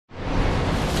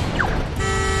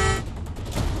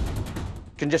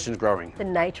Congestion's growing. The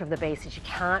nature of the beast is you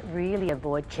can't really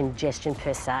avoid congestion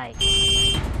per se.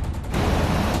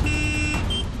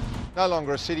 No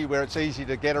longer a city where it's easy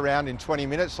to get around in 20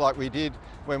 minutes like we did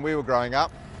when we were growing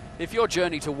up. If your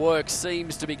journey to work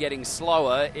seems to be getting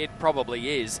slower, it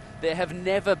probably is. There have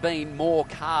never been more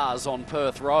cars on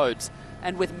Perth roads.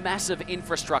 And with massive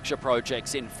infrastructure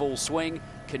projects in full swing,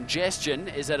 congestion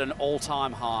is at an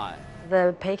all-time high.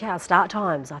 The peak hour start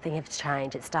times, I think, have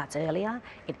changed. It starts earlier,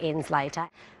 it ends later.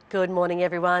 Good morning,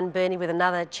 everyone. Bernie with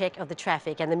another check of the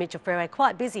traffic, and the Mitchell Freeway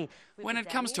quite busy. When it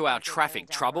comes to our traffic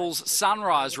troubles,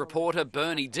 Sunrise reporter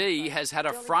Bernie D has had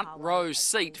a front row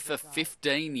seat for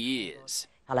 15 years.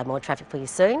 I'll have more traffic for you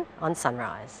soon on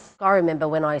Sunrise. I remember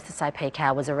when I used to say peak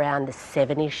hour was around the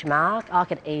 7-ish mark. I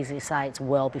could easily say it's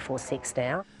well before 6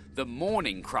 now. The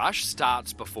morning crush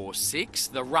starts before 6.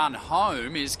 The run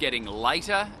home is getting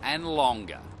later and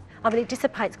longer. I mean, it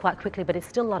dissipates quite quickly, but it's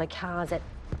still a lot of cars at,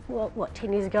 what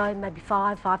 10 years ago, maybe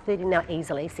 5:30, now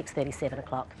easily 6:30, 7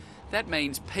 o'clock. That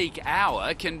means peak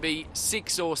hour can be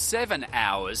 6 or 7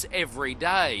 hours every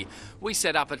day. We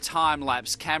set up a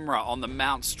time-lapse camera on the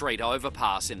Mount Street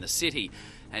overpass in the city.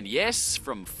 And yes,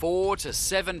 from 4 to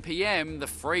 7 p.m, the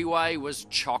freeway was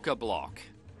chock-a-block.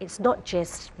 It's not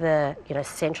just the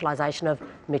centralisation of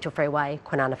Mitchell Freeway,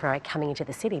 Kwinana Freeway coming into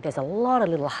the city. There's a lot of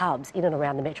little hubs in and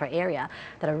around the metro area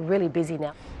that are really busy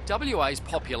now. WA's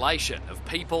population of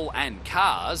people and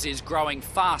cars is growing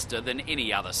faster than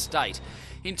any other state.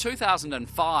 In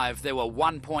 2005, there were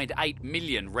 1.8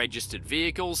 million registered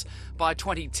vehicles. By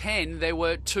 2010, there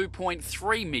were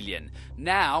 2.3 million.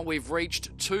 Now we've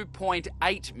reached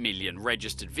 2.8 million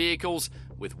registered vehicles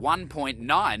with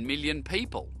 1.9 million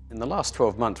people. In the last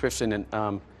 12 months, we've seen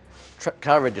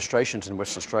car registrations in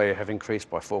Western Australia have increased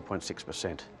by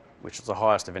 4.6%, which is the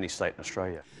highest of any state in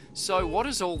Australia. So what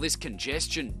does all this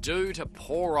congestion do to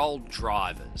poor old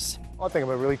drivers? I think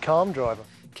I'm a really calm driver.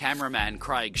 Cameraman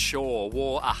Craig Shaw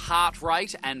wore a heart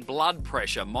rate and blood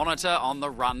pressure monitor on the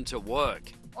run to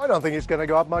work. I don't think it's going to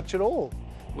go up much at all.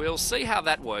 We'll see how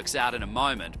that works out in a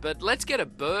moment, but let's get a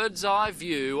bird's eye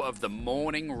view of the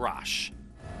morning rush.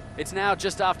 It's now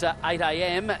just after 8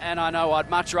 a.m, and I know I'd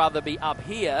much rather be up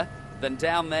here than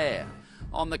down there.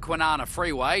 On the Kwinana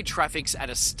Freeway, traffic's at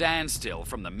a standstill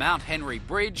from the Mount Henry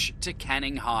Bridge to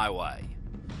Canning Highway.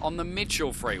 On the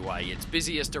Mitchell Freeway, it's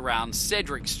busiest around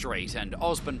Cedric Street and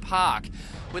Osborne Park.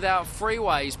 With our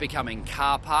freeways becoming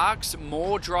car parks,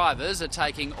 more drivers are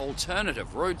taking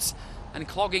alternative routes and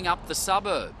clogging up the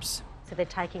suburbs. So they're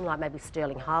taking like maybe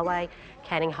Stirling Highway,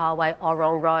 Canning Highway,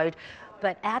 Orrong Road.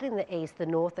 But out in the east, the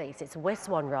northeast, it's West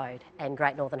Swan Road and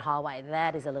Great Northern Highway.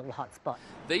 That is a little hot spot.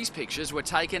 These pictures were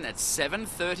taken at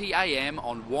 7:30 a.m.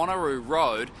 on Wanneroo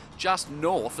Road, just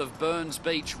north of Burns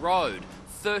Beach Road,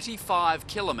 35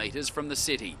 kilometres from the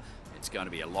city. It's going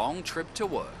to be a long trip to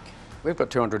work. We've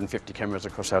got 250 cameras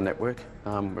across our network.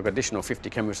 We've got additional 50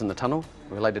 cameras in the tunnel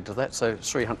related to that, so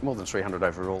more than 300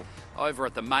 overall. Over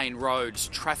at the Main Roads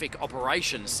Traffic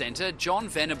Operations Centre, John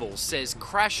Venables says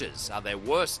crashes are their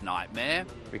worst nightmare.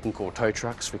 We can call tow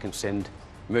trucks, we can send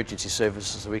emergency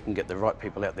services so we can get the right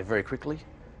people out there very quickly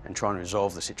and try and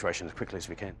resolve the situation as quickly as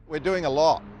we can. We're doing a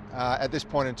lot at this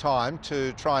point in time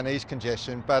to try and ease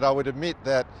congestion, but I would admit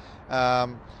that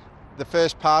the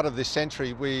first part of this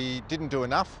century we didn't do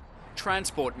enough.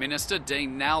 Transport Minister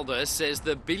Dean Nalder says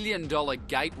the $1 billion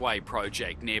Gateway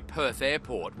project near Perth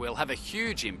Airport will have a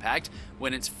huge impact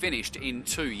when it's finished in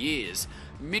 2 years.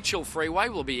 Mitchell Freeway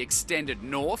will be extended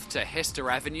north to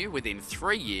Hester Avenue within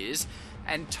 3 years,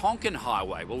 and Tonkin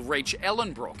Highway will reach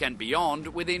Ellenbrook and beyond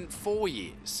within 4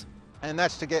 years. And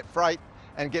that's to get freight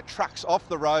and get trucks off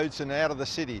the roads and out of the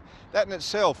city. That in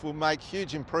itself will make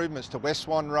huge improvements to West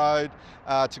Swan Road,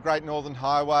 to Great Northern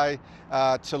Highway,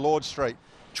 to Lord Street.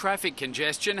 Traffic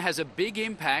congestion has a big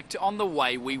impact on the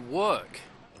way we work.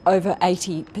 Over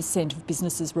 80% of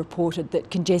businesses reported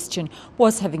that congestion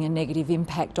was having a negative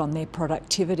impact on their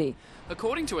productivity.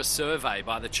 According to a survey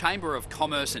by the Chamber of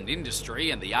Commerce and Industry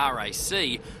and the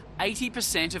RAC,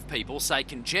 80% of people say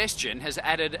congestion has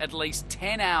added at least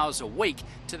 10 hours a week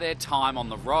to their time on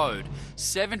the road.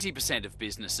 70% of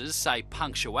businesses say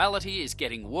punctuality is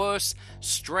getting worse,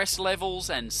 stress levels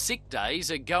and sick days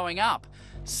are going up.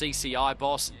 CCI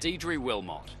boss Deidre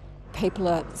Wilmot. People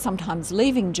are sometimes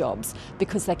leaving jobs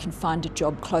because they can find a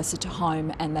job closer to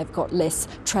home and they've got less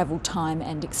travel time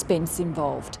and expense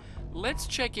involved. Let's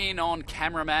check in on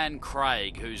cameraman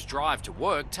Craig, whose drive to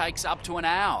work takes up to an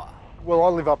hour. Well, I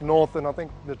live up north and I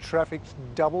think the traffic's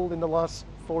doubled in the last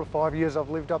 4 to 5 years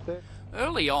I've lived up there.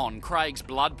 Early on, Craig's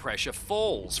blood pressure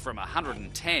falls from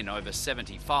 110 over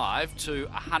 75 to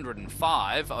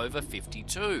 105 over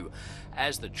 52.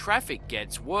 As the traffic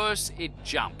gets worse, it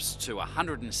jumps to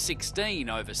 116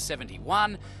 over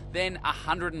 71, then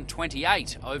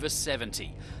 128 over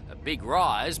 70. A big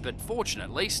rise, but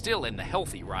fortunately still in the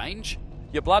healthy range.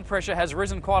 Your blood pressure has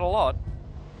risen quite a lot.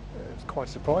 It's quite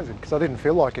surprising because I didn't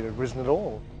feel like it had risen at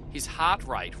all. His heart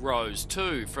rate rose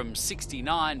too, from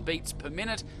 69 beats per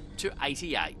minute to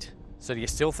 88. So do you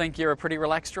still think you're a pretty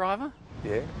relaxed driver?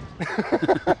 Yeah.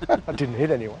 I didn't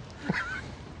hit anyone.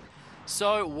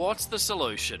 So what's the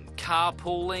solution?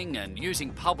 Carpooling and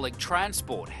using public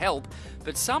transport help,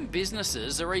 but some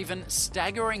businesses are even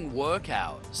staggering work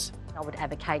hours. I would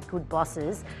advocate good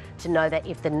bosses to know that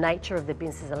if the nature of the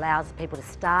business allows people to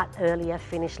start earlier,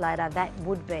 finish later, that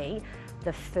would be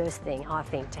the first thing, I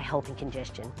think, to helping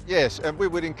congestion. Yes, and we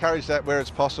would encourage that where it's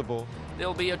possible.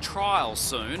 There'll be a trial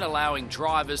soon allowing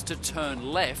drivers to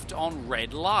turn left on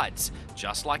red lights,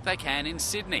 just like they can in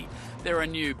Sydney. There are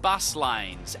new bus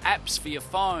lanes, apps for your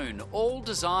phone, all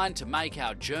designed to make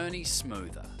our journey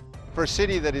smoother. For a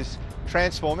city that is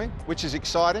transforming, which is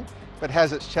exciting, but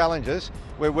has its challenges,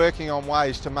 we're working on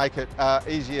ways to make it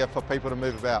easier for people to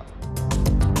move about.